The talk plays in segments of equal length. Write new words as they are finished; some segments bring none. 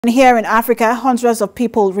And here in Africa, hundreds of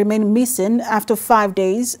people remain missing after 5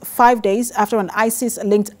 days after an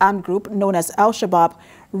ISIS-linked armed group known as Al-Shabaab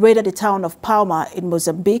raided the town of Palma in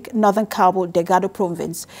Mozambique, northern Cabo Delgado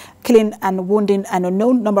province, killing and wounding an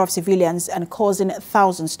unknown number of civilians and causing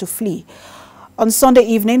thousands to flee. On Sunday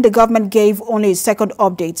evening, the government gave only a second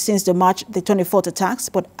update since the March the 24th attacks,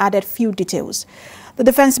 but added few details. The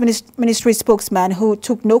Defense Ministry spokesman, who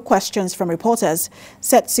took no questions from reporters,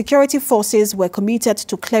 said security forces were committed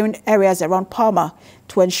to clearing areas around Palma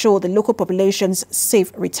to ensure the local population's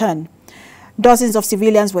safe return. Dozens of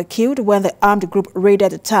civilians were killed when the armed group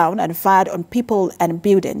raided the town and fired on people and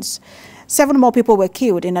buildings. 7 more people were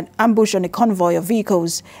killed in an ambush on a convoy of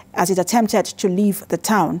vehicles as it attempted to leave the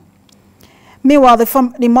town. Meanwhile,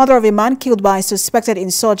 the mother of a man killed by suspected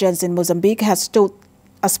insurgents in Mozambique has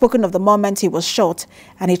spoken of the moment he was shot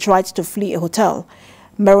and he tried to flee a hotel.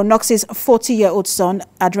 Meronox's 40-year-old son,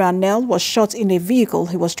 Adrian Nell, was shot in a vehicle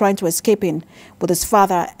he was trying to escape in with his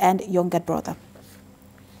father and younger brother.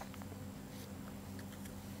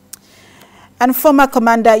 And former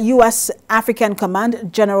Commander, U.S. African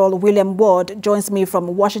Command, General William Ward, joins me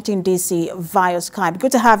from Washington, D.C. via Skype.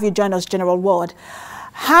 Good to have you join us, General Ward.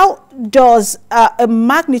 How does a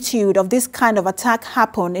magnitude of this kind of attack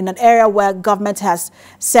happen in an area where government has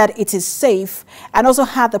said it is safe and also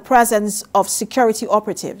had the presence of security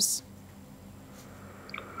operatives?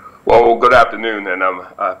 Well, good afternoon, and I'm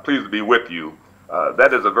pleased to be with you.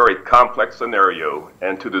 That is a very complex scenario,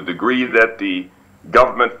 and to the degree that the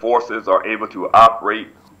government forces are able to operate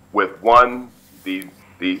with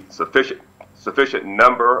the sufficient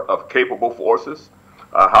number of capable forces,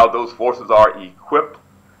 how those forces are equipped,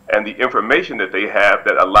 and the information that they have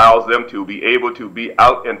that allows them to be able to be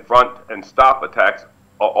out in front and stop attacks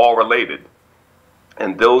are all related.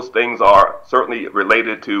 And those things are certainly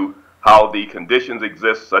related to how the conditions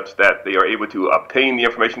exist such that they are able to obtain the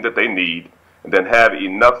information that they need and then have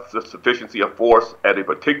enough sufficiency of force at a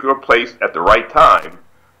particular place at the right time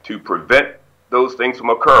to prevent those things from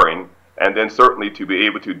occurring, and then certainly to be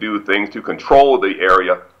able to do things to control the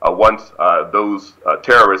area once those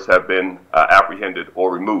terrorists have been apprehended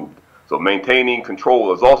or removed. So maintaining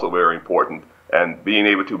control is also very important, and being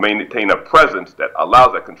able to maintain a presence that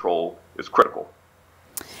allows that control is critical.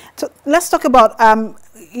 So let's talk about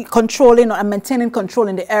controlling and maintaining control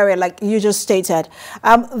in the area like you just stated.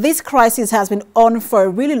 This crisis has been on for a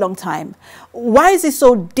really long time. Why is it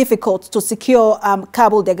so difficult to secure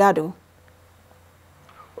Cabo Delgado?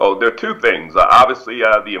 Well, there are two things. Obviously,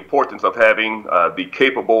 the importance of having the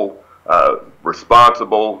capable,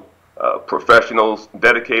 responsible professionals,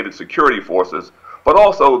 dedicated security forces, but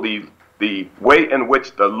also the way in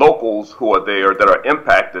which the locals who are there that are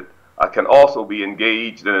impacted can also be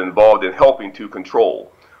engaged and involved in helping to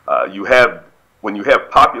control. When you have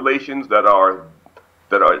populations that are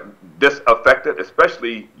disaffected,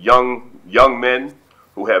 especially young men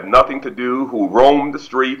who have nothing to do, who roam the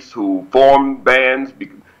streets, who form bands,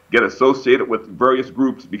 get associated with various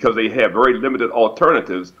groups because they have very limited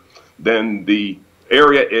alternatives, then the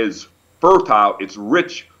area is fertile, it's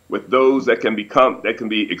rich with those that can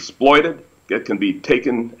be exploited, that can be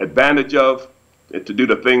taken advantage of to do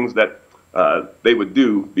the things that they would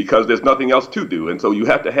do because there's nothing else to do. And so you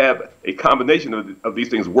have to have a combination of these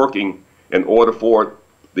things working in order for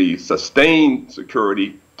the sustained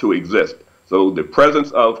security to exist. So the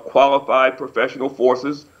presence of qualified professional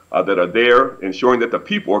forces that are there, ensuring that the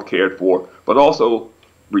people are cared for, but also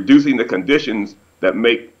reducing the conditions that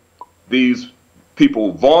make these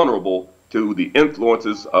people vulnerable to the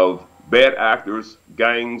influences of bad actors,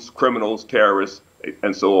 gangs, criminals, terrorists,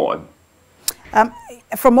 and so on.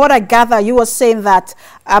 From what I gather, you were saying that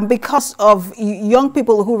because of young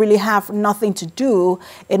people who really have nothing to do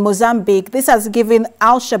in Mozambique, this has given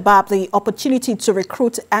Al-Shabaab the opportunity to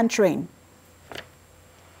recruit and train.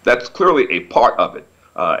 That's clearly a part of it.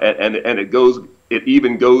 And it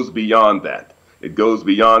even goes beyond that. It goes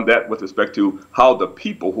beyond that with respect to how the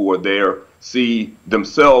people who are there see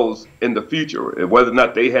themselves in the future, and whether or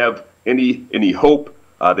not they have any hope.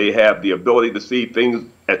 They have the ability to see things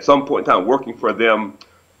at some point in time working for them.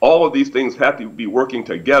 All of these things have to be working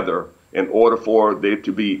together in order for there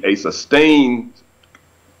to be a sustained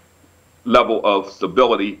level of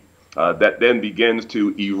stability that then begins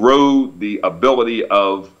to erode the ability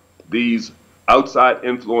of these outside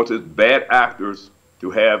influences, bad actors, to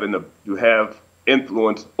have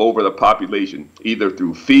influence over the population, either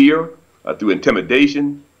through fear, through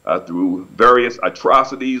intimidation, through various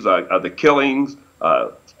atrocities, the killings,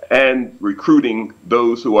 and recruiting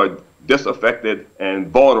those who are disaffected and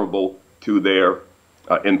vulnerable to their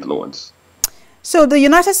influence. So the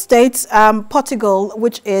United States, Portugal,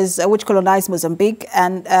 which colonized Mozambique,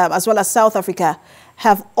 and as well as South Africa,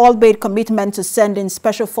 have all made commitment to sending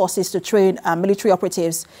special forces to train military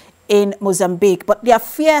operatives in Mozambique. But there are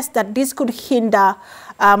fears that this could hinder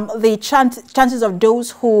the chances of those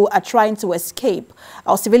who are trying to escape,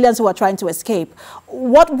 or civilians who are trying to escape.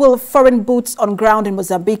 What will foreign boots on ground in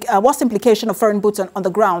Mozambique, what's the implication of foreign boots on the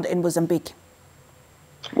ground in Mozambique?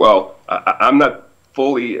 Well, I'm not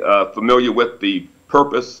fully familiar with the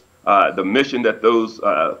purpose, the mission that those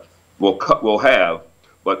will have,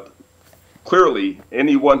 but clearly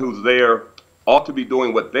anyone who's there ought to be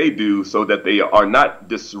doing what they do so that they are not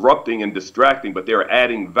disrupting and distracting, but they're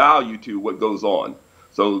adding value to what goes on.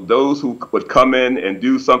 So those who would come in and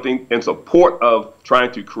do something in support of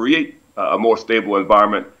trying to create a more stable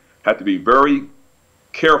environment have to be very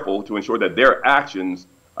careful to ensure that their actions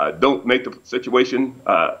don't make the situation,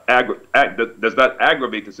 does not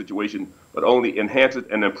aggravate the situation, but only enhance it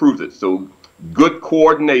and improves it. So good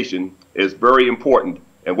coordination is very important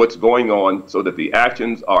in what's going on so that the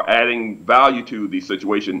actions are adding value to the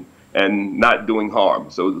situation and not doing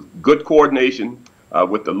harm. So good coordination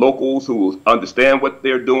with the locals who understand what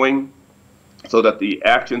they're doing so that the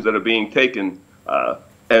actions that are being taken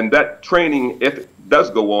and that training, if it does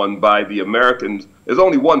go on by the Americans, is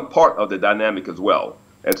only one part of the dynamic as well.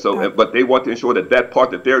 And so, but they want to ensure that that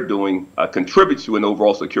part that they're doing contributes to an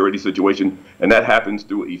overall security situation, and that happens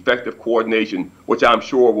through effective coordination, which I'm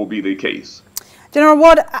sure will be the case. General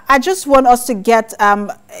Ward, I just want us to get, I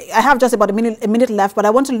have just about a minute left, but I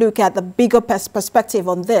want to look at the bigger perspective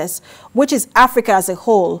on this, which is Africa as a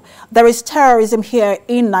whole. There is terrorism here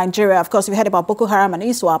in Nigeria. Of course, we heard about Boko Haram and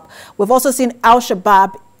ISWAP. We've also seen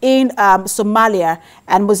Al-Shabaab in Somalia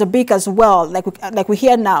and Mozambique as well, like we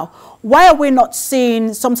hear now. Why are we not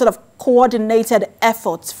seeing some sort of coordinated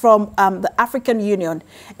efforts from the African Union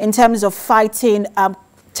in terms of fighting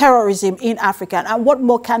terrorism in Africa, and what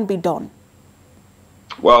more can be done?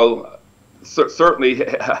 Well, certainly,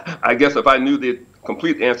 I guess if I knew the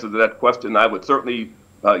complete answer to that question, I would certainly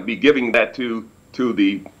be giving that to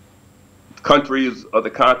the countries of the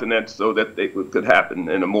continent so that it could happen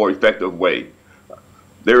in a more effective way.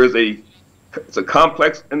 It's a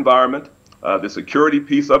complex environment. The security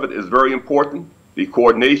piece of it is very important. The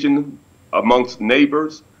coordination amongst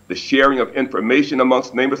neighbors, the sharing of information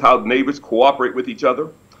amongst neighbors, how neighbors cooperate with each other,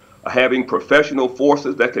 having professional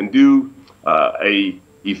forces that can do a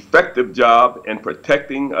effective job in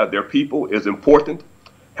protecting their people is important.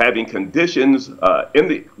 Having conditions in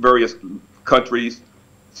the various countries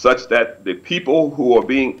such that the people who are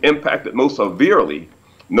being impacted most severely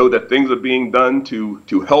know that things are being done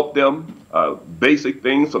to help them, basic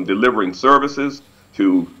things from delivering services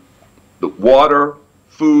to the water,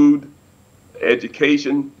 food,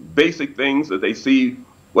 education, basic things that they see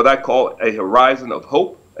what I call a horizon of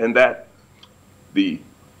hope, and that the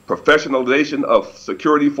professionalization of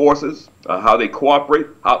security forces, how they cooperate,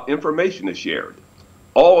 how information is shared.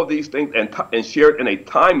 All of these things and shared in a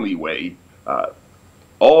timely way.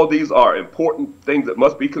 All of these are important things that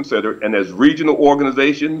must be considered, and as regional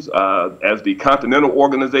organizations, as the continental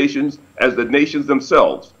organizations, as the nations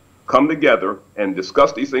themselves come together and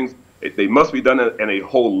discuss these things, they must be done in a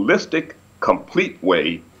holistic, complete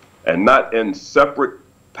way, and not in separate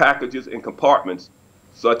packages and compartments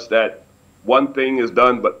such that one thing is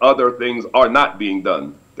done but other things are not being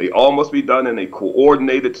done. They all must be done in a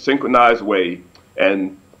coordinated, synchronized way,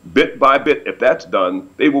 and bit by bit, if that's done,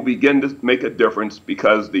 they will begin to make a difference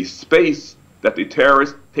because the space that the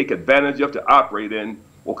terrorists take advantage of to operate in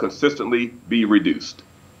will consistently be reduced.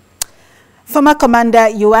 Former Commander,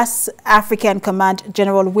 U.S. African Command,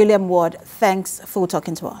 General William Ward, thanks for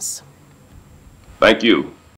talking to us. Thank you.